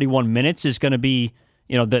know if 31 minutes is going to be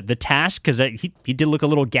the task, because he did look a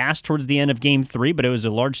little gassed towards the end of Game 3, but it was a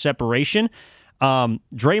large separation.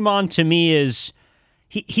 Draymond, to me, is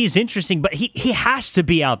he's interesting, but he has to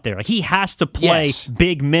be out there. He has to play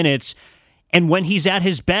big minutes, and when he's at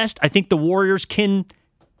his best, I think the Warriors can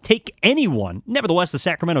take anyone. Nevertheless, the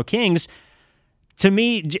Sacramento Kings, to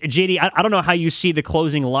me, JD, I don't know how you see the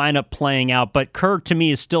closing lineup playing out, but Kerr, to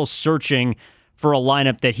me, is still searching for a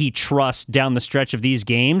lineup that he trusts down the stretch of these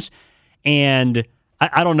games, and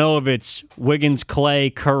I don't know if it's Wiggins, Clay,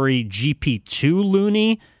 Curry, GP2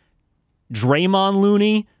 Looney, Draymond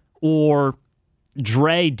Looney, or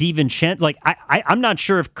Dre, DiVincenzo. Like, I'm not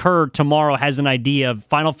sure if Kerr tomorrow has an idea of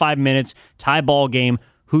final 5 minutes, tie ball game,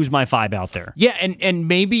 who's my five out there. Yeah, and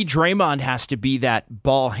maybe Draymond has to be that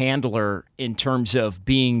ball handler in terms of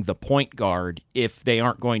being the point guard if they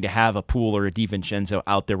aren't going to have a Poole or a DiVincenzo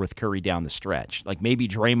out there with Curry down the stretch. Like, maybe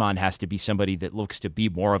Draymond has to be somebody that looks to be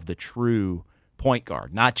more of the true point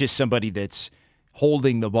guard, not just somebody that's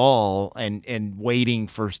holding the ball and waiting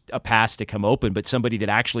for a pass to come open, but somebody that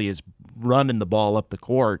actually is running the ball up the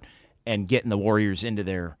court and getting the Warriors into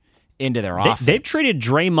their offense. They've treated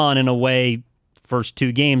Draymond in a way, first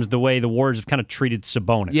two games, the way the Warriors have kind of treated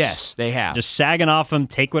Sabonis. Yes, they have. Just sagging off him,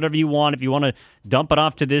 take whatever you want. If you want to dump it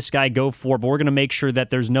off to this guy, go for it. But we're going to make sure that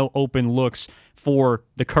there's no open looks for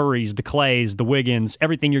the Currys, the Clays, the Wiggins,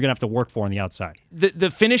 everything you're going to have to work for on the outside.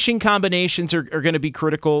 The finishing combinations are going to be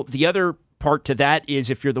critical. The other part to that is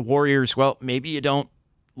if you're the Warriors, well, maybe you don't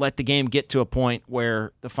let the game get to a point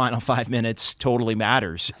where the final 5 minutes totally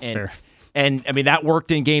matters. That's fair. And I mean, that worked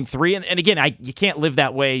in Game 3. And again, you can't live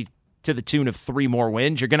that way to the tune of 3 more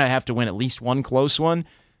wins. You're going to have to win at least one close one.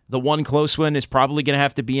 The one close one is probably going to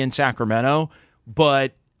have to be in Sacramento.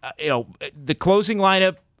 But, the closing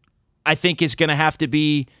lineup, I think, is going to have to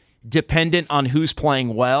be dependent on who's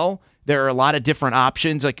playing well. There are a lot of different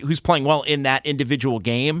options, like who's playing well in that individual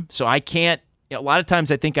game. So I can't, a lot of times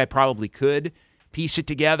I think I probably could piece it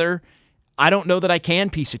together. I don't know that I can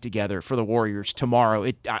piece it together for the Warriors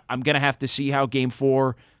tomorrow. I'm going to have to see how Game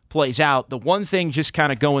 4 plays out. The one thing, just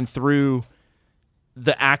kind of going through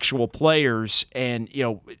the actual players, and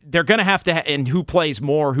they're going to have to and who plays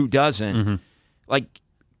more, who doesn't. Mm-hmm. Like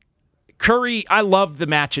Curry, I love the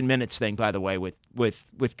match in minutes thing, by the way,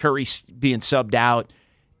 with Curry being subbed out.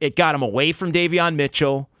 It got him away from Davion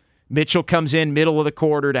Mitchell. Mitchell comes in middle of the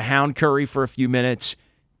quarter to hound Curry for a few minutes.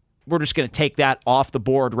 We're just going to take that off the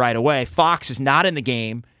board right away. Fox is not in the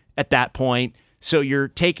game at that point, so you're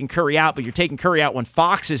taking Curry out, but you're taking Curry out when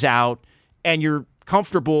Fox is out, and you're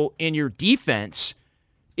comfortable in your defense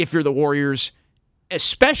if you're the Warriors,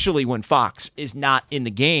 especially when Fox is not in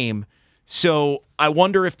the game. So I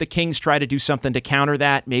wonder if the Kings try to do something to counter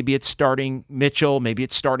that. Maybe it's starting Mitchell, maybe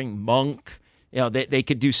it's starting Monk. They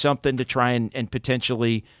could do something to try and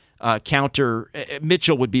potentially counter.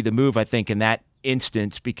 Mitchell would be the move, I think, in that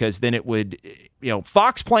instance, because then it would,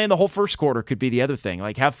 Fox playing the whole first quarter could be the other thing.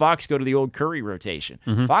 Like, have Fox go to the old Curry rotation.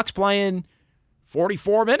 Mm-hmm. Fox playing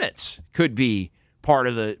 44 minutes could be part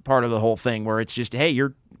of the whole thing, where it's just, hey,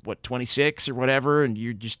 you're 26 or whatever, and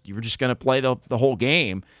you were just going to play the whole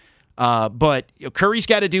game. But Curry's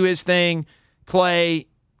got to do his thing. Clay,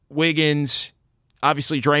 Wiggins.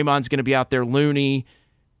 Obviously, Draymond's going to be out there. Looney,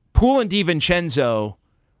 Poole, and DiVincenzo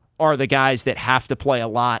are the guys that have to play a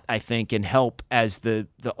lot, I think, and help as the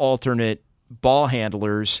alternate ball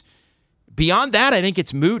handlers. Beyond that, I think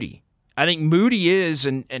it's Moody. I think Moody is,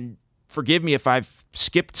 and forgive me if I've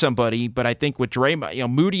skipped somebody, but I think with Draymond,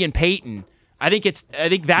 Moody and Payton, I think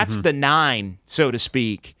that's the 9, so to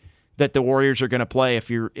speak, that the Warriors are going to play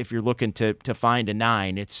if you're looking to find a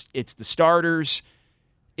 9. It's the starters.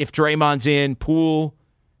 If Draymond's in, Poole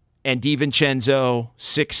and DiVincenzo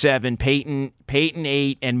 6, 7, Payton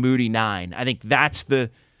 8, and Moody 9. I think that's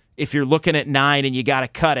if you're looking at 9 and you got to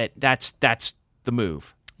cut it, that's the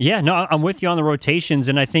move. Yeah, no, I'm with you on the rotations,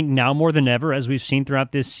 and I think now more than ever, as we've seen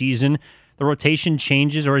throughout this season, the rotation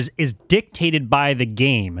changes or is dictated by the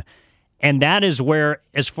game. And that is where,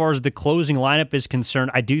 as far as the closing lineup is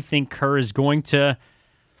concerned, I do think Kerr is going to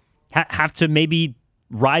have to maybe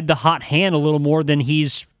ride the hot hand a little more than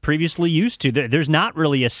he's previously used to. There's not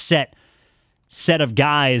really a set set of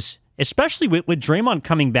guys, especially with Draymond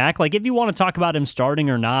coming back. Like, if you want to talk about him starting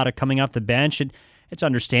or not, or coming off the bench, it's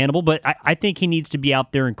understandable. But I think he needs to be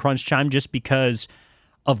out there in crunch time just because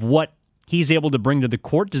of what he's able to bring to the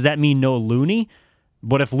court. Does that mean no Looney?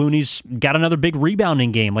 What if Looney's got another big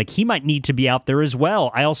rebounding game? Like, he might need to be out there as well.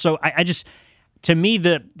 I just, to me,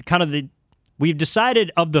 we've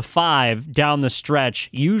decided of the 5 down the stretch,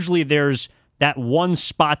 usually there's that one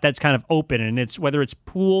spot that's kind of open, and it's whether it's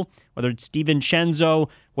Poole, whether it's DiVincenzo,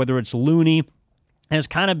 whether it's Looney, has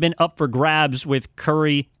kind of been up for grabs with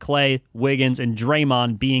Curry, Clay, Wiggins, and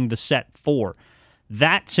Draymond being the set 4.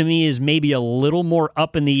 That, to me, is maybe a little more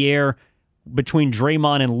up in the air between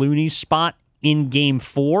Draymond and Looney's spot in Game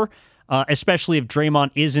 4, especially if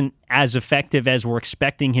Draymond isn't as effective as we're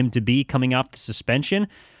expecting him to be coming off the suspension.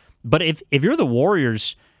 But if you're the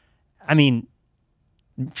Warriors, I mean,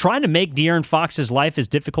 trying to make De'Aaron Fox's life as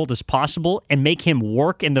difficult as possible and make him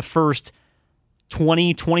work in the first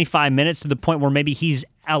 20, 25 minutes to the point where maybe he's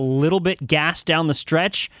a little bit gassed down the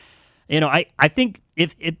stretch. I think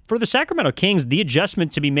if for the Sacramento Kings, the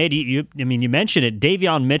adjustment to be made, you mentioned it,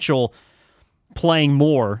 Davion Mitchell playing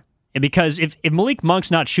more, because if Malik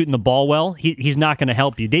Monk's not shooting the ball well, he's not going to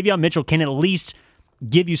help you. Davion Mitchell can at least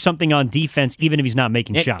give you something on defense, even if he's not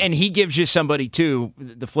making shots. And he gives you somebody, too,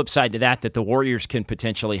 the flip side to that the Warriors can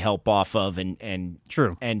potentially help off of and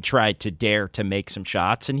try to dare to make some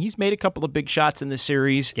shots. And he's made a couple of big shots in this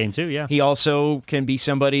series. Game 2, yeah. He also can be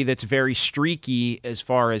somebody that's very streaky as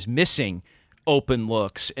far as missing open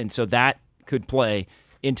looks, and so that could play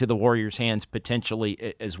into the Warriors' hands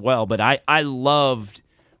potentially as well. But I loved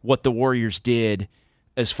what the Warriors did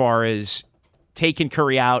as far as taking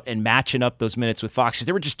Curry out and matching up those minutes with Fox.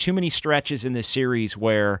 There were just too many stretches in this series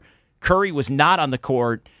where Curry was not on the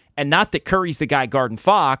court, and not that Curry's the guy guarding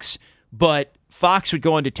Fox, but Fox would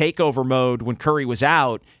go into takeover mode when Curry was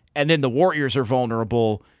out, and then the Warriors are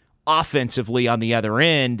vulnerable offensively on the other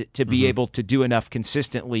end to be able to do enough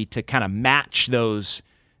consistently to kind of match those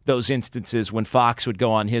instances when Fox would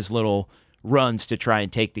go on his little runs to try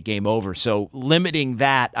and take the game over. So limiting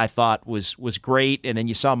that, I thought, was great. And then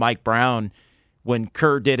you saw Mike Brown, when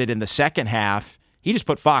Kerr did it in the second half, he just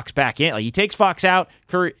put Fox back in. Like, he takes Fox out,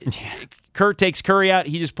 Kerr takes Curry out,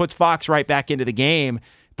 he just puts Fox right back into the game.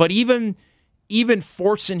 But even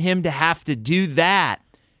forcing him to have to do that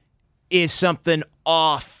is something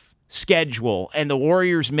off schedule, and the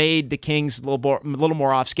Warriors made the Kings a little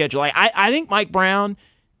more off schedule. I think Mike Brown,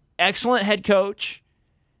 excellent head coach,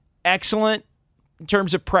 excellent in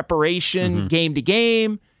terms of preparation, game to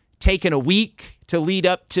game, taking a week to lead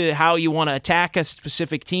up to how you want to attack a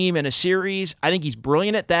specific team in a series. I think he's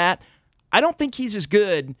brilliant at that. I don't think he's as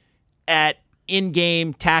good at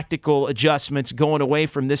in-game tactical adjustments going away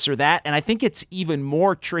from this or that, and I think it's even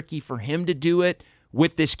more tricky for him to do it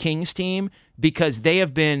with this Kings team because they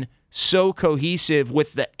have been so cohesive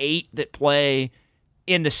with the 8 that play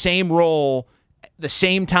in the same role, the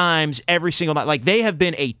same times every single night. Like, they have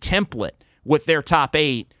been a template with their top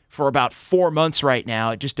 8 for about 4 months right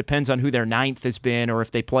now. It just depends on who their 9th has been or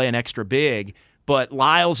if they play an extra big. But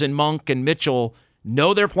Lyles and Monk and Mitchell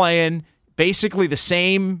know they're playing basically the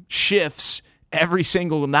same shifts every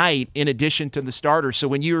single night in addition to the starters. So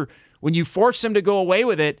when you force them to go away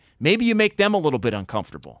with it, maybe you make them a little bit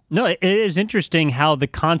uncomfortable. No, it is interesting how the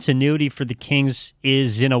continuity for the Kings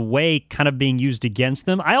is, in a way, kind of being used against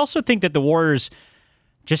them. I also think that the Warriors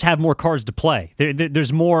just have more cards to play.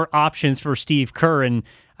 There's more options for Steve Kerr, and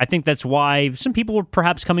I think that's why some people were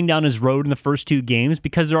perhaps coming down his road in the first 2 games,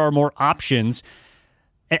 because there are more options.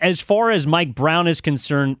 As far as Mike Brown is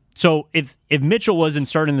concerned, so if Mitchell wasn't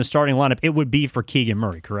starting the starting lineup, it would be for Keegan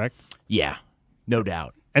Murray, correct? Yeah, no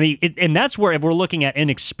doubt. I mean, and that's where, if we're looking at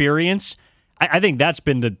inexperience, I think that's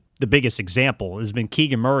been the biggest example, has been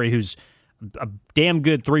Keegan Murray, who's a damn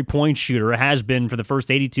good three-point shooter, has been for the first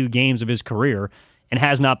 82 games of his career, and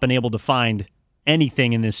has not been able to find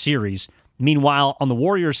anything in this series. Meanwhile, on the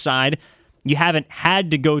Warriors side, you haven't had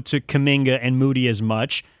to go to Kuminga and Moody as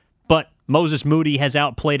much, but Moses Moody has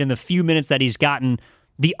outplayed in the few minutes that he's gotten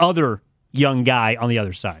the other young guy on the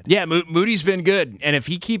other side. Yeah, Moody's been good, and if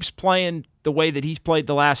he keeps playing the way that he's played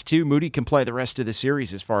the last 2, Moody can play the rest of the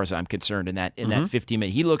series as far as I'm concerned in that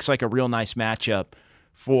 50-minute. He looks like a real nice matchup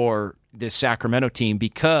for this Sacramento team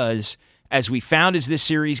because, as we found as this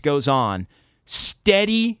series goes on,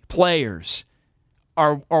 steady players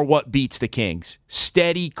are what beats the Kings.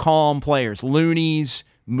 Steady, calm players. Looney's,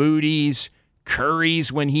 Moody's,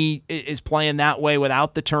 Curry's when he is playing that way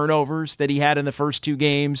without the turnovers that he had in the first 2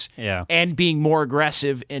 games. Yeah. And being more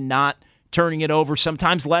aggressive and not turning it over.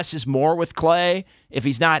 Sometimes less is more with Clay. If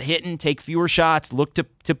he's not hitting, take fewer shots, look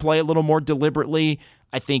to play a little more deliberately.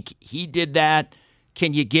 I think he did that.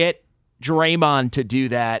 Can you get Draymond to do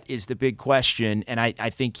that is the big question, and I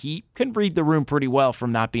think he can read the room pretty well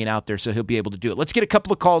from not being out there, so he'll be able to do it. Let's get a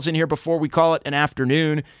couple of calls in here before we call it an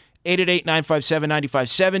afternoon.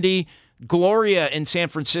 888-957-9570. Gloria in San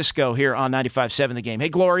Francisco here on 95.7 The Game. Hey,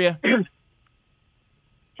 Gloria.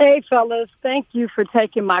 Hey, fellas. Thank you for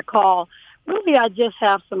taking my call. Really, I just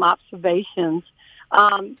have some observations.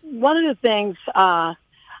 One of the things I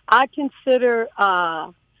consider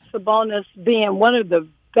Sabonis being one of the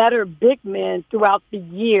better big men throughout the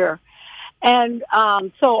year. And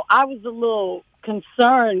so I was a little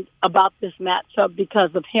concerned about this matchup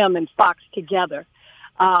because of him and Fox together.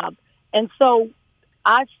 And so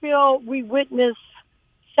I feel we witnessed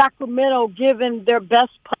Sacramento giving their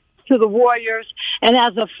best to the Warriors. And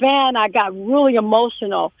as a fan, I got really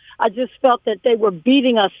emotional. I just felt that they were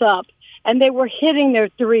beating us up, and they were hitting their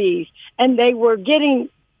threes, and they were getting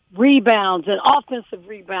rebounds and offensive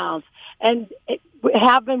rebounds, and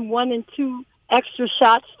having 1 and 2 extra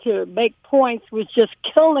shots to make points was just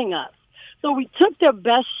killing us. So we took their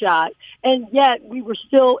best shot, and yet we were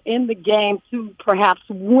still in the game to perhaps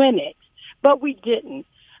win it, but we didn't.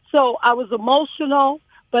 So I was emotional,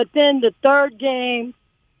 but then the third game,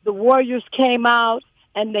 the Warriors came out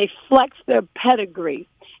and they flexed their pedigree,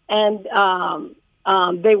 and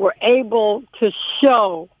they were able to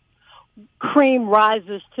show cream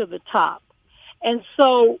rises to the top. And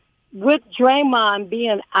so with Draymond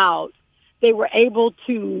being out, they were able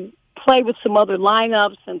to play with some other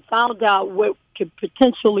lineups and found out what could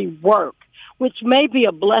potentially work, which may be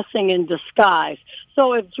a blessing in disguise.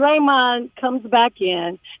 So if Draymond comes back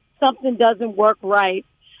in, something doesn't work right,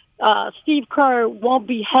 Steve Kerr won't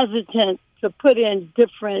be hesitant to put in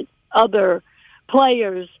different other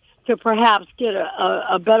players to perhaps get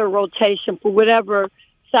a better rotation for whatever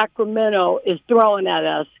Sacramento is throwing at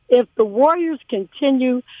us. If the Warriors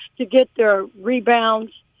continue to get their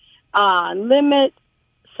rebounds, limit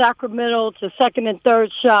Sacramento to second and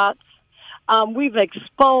third shots, we've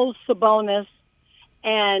exposed Sabonis,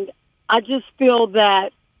 and I just feel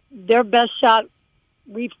that their best shot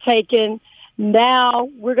we've taken. Now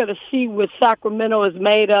we're going to see what Sacramento is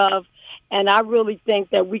made of, and I really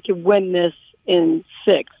think that we can win this in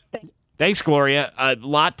 6. Thanks, Gloria. A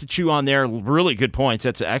lot to chew on there. Really good points.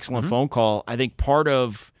 That's an excellent phone call. I think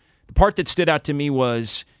the part that stood out to me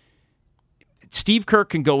was Steve Kerr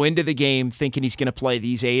can go into the game thinking he's going to play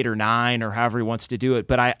these 8 or 9 or however he wants to do it.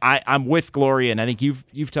 But I'm with Gloria, and I think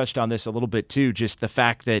you've touched on this a little bit too, just the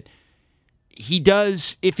fact that he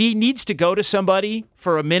does, if he needs to go to somebody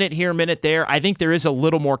for a minute here, a minute there, I think there is a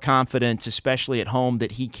little more confidence, especially at home,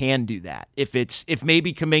 that he can do that. If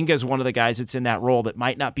maybe Kuminga is one of the guys that's in that role that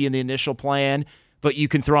might not be in the initial plan, but you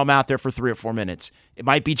can throw him out there for 3 or 4 minutes. It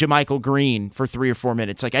might be JaMychal Green for 3 or 4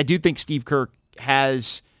 minutes. Like, I do think Steve Kerr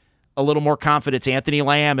has a little more confidence. Anthony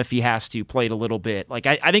Lamb, if he has to, played a little bit. Like,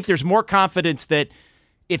 I think there's more confidence that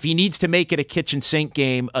if he needs to make it a kitchen sink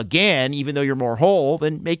game again, even though you're more whole,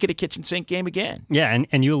 then make it a kitchen sink game again. Yeah,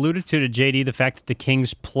 and you alluded to JD, the fact that the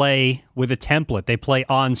Kings play with a template. They play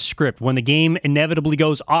on script. When the game inevitably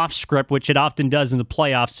goes off script, which it often does in the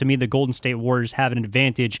playoffs, to me, the Golden State Warriors have an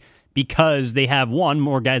advantage because they have, 1,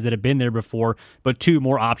 more guys that have been there before, but 2,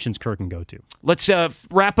 more options Kerr can go to. Let's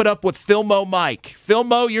wrap it up with Philmo Mike.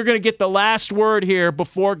 Philmo, you're going to get the last word here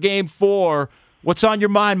before Game 4. What's on your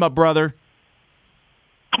mind, my brother?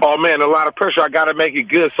 Oh man, a lot of pressure. I got to make it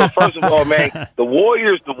good. So first of all, man, the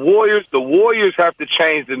Warriors have to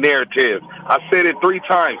change the narrative. I said it 3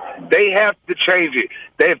 times. They have to change it.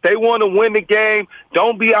 If they want to win the game,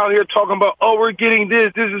 don't be out here talking about, oh, we're getting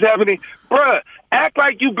this is happening. Bruh, act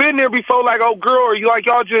like you've been there before, like, oh, girl, or you like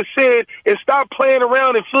y'all just said, and stop playing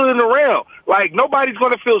around and fooling around. Like, nobody's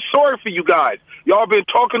going to feel sorry for you guys. Y'all been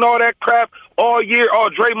talking all that crap all year. Oh,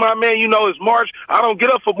 Draymond, man, you know, it's March. I don't get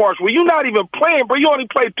up for March. Well, you're not even playing, bro. You only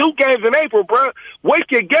played 2 games in April, bro. Wake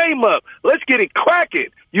your game up. Let's get it cracking.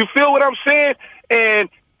 You feel what I'm saying? And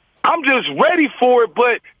I'm just ready for it,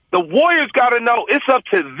 but the Warriors got to know it's up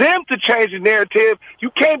to them to change the narrative. You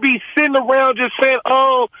can't be sitting around just saying,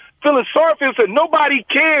 oh, feeling sorry for yourself. Nobody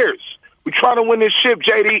cares. We're trying to win this ship,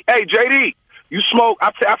 JD. Hey, JD, you smoke.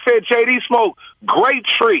 I fed JD smoke Great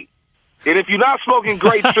Tree. And if you're not smoking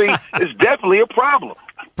Great Tree, it's definitely a problem.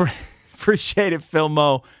 Appreciate it, Phil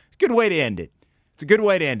Mo. It's a good way to end it. It's a good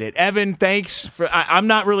way to end it. Evan, thanks. I'm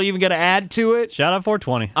not really even going to add to it. Shout out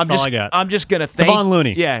 420. That's all I got. I'm just going to thank Kevon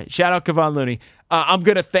Looney. Yeah, shout out Kevon Looney. I'm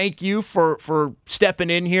going to thank you for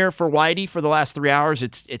stepping in here for Whitey for the last 3 hours.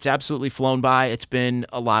 It's absolutely flown by. It's been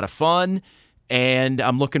a lot of fun, and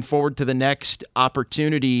I'm looking forward to the next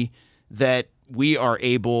opportunity that we are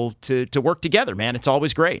able to work together, man. It's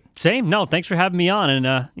always great. Same. No, thanks for having me on.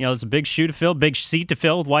 And, it's a big shoe to fill, big seat to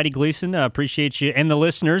fill with Whitey Gleason. Appreciate you and the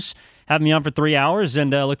listeners having me on for 3 hours,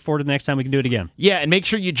 and look forward to the next time we can do it again. Yeah, and make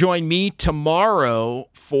sure you join me tomorrow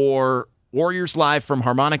for Warriors Live from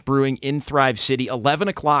Harmonic Brewing in Thrive City, 11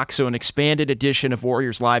 o'clock, so an expanded edition of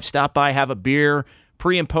Warriors Live. Stop by, have a beer,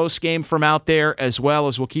 pre- and post-game from out there, as well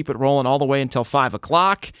as we'll keep it rolling all the way until 5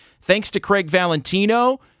 o'clock. Thanks to Craig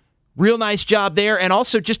Valentino. Real nice job there. And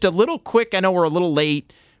also just a little quick, I know we're a little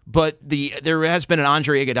late, but there has been an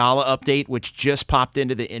Andre Iguodala update, which just popped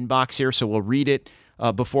into the inbox here, so we'll read it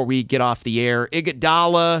before we get off the air.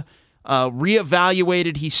 Iguodala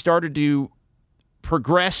reevaluated. He started to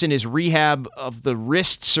progress in his rehab of the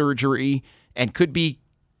wrist surgery and could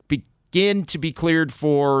begin to be cleared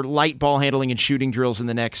for light ball handling and shooting drills in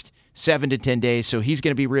the next 7 to 10 days. So he's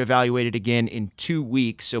going to be reevaluated again in 2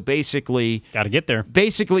 weeks. So basically, got to get there.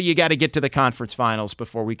 Basically, you got to get to the conference finals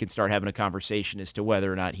before we can start having a conversation as to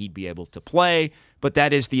whether or not he'd be able to play. But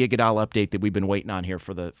that is the Iguodala update that we've been waiting on here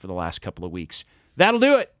for the last couple of weeks. That'll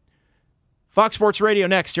do it. Fox Sports Radio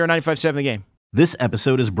next here on 95.7 The Game. This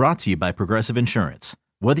episode is brought to you by Progressive Insurance.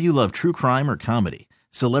 Whether you love true crime or comedy,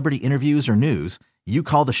 celebrity interviews or news, you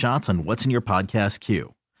call the shots on what's in your podcast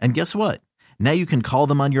queue. And guess what? Now you can call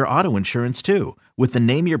them on your auto insurance too with the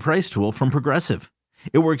Name Your Price tool from Progressive.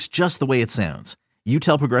 It works just the way it sounds. You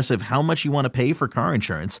tell Progressive how much you want to pay for car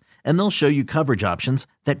insurance, and they'll show you coverage options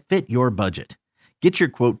that fit your budget. Get your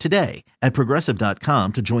quote today at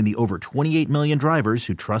Progressive.com to join the over 28 million drivers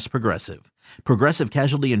who trust Progressive. Progressive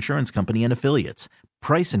Casualty Insurance Company and Affiliates.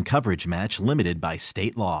 Price and coverage match limited by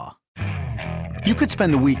state law. You could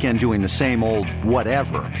spend the weekend doing the same old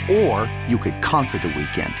whatever, or you could conquer the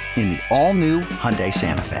weekend in the all-new Hyundai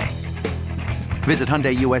Santa Fe. Visit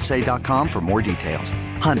HyundaiUSA.com for more details.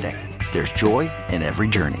 Hyundai, there's joy in every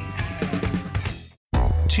journey.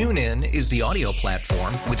 TuneIn is the audio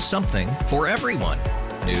platform with something for everyone.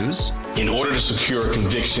 News. In order to secure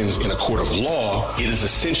convictions in a court of law, it is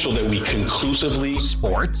essential that we conclusively.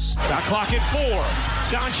 Sports. Shot clock at 4.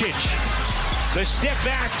 Doncic. The step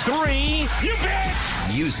back 3. You bet.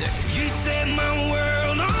 Music. You set my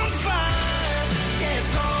world on fire.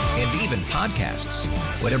 Yes, and even podcasts.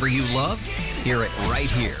 Whatever you love, hear it right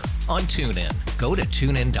here on TuneIn. Go to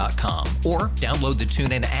TuneIn.com or download the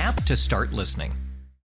TuneIn app to start listening.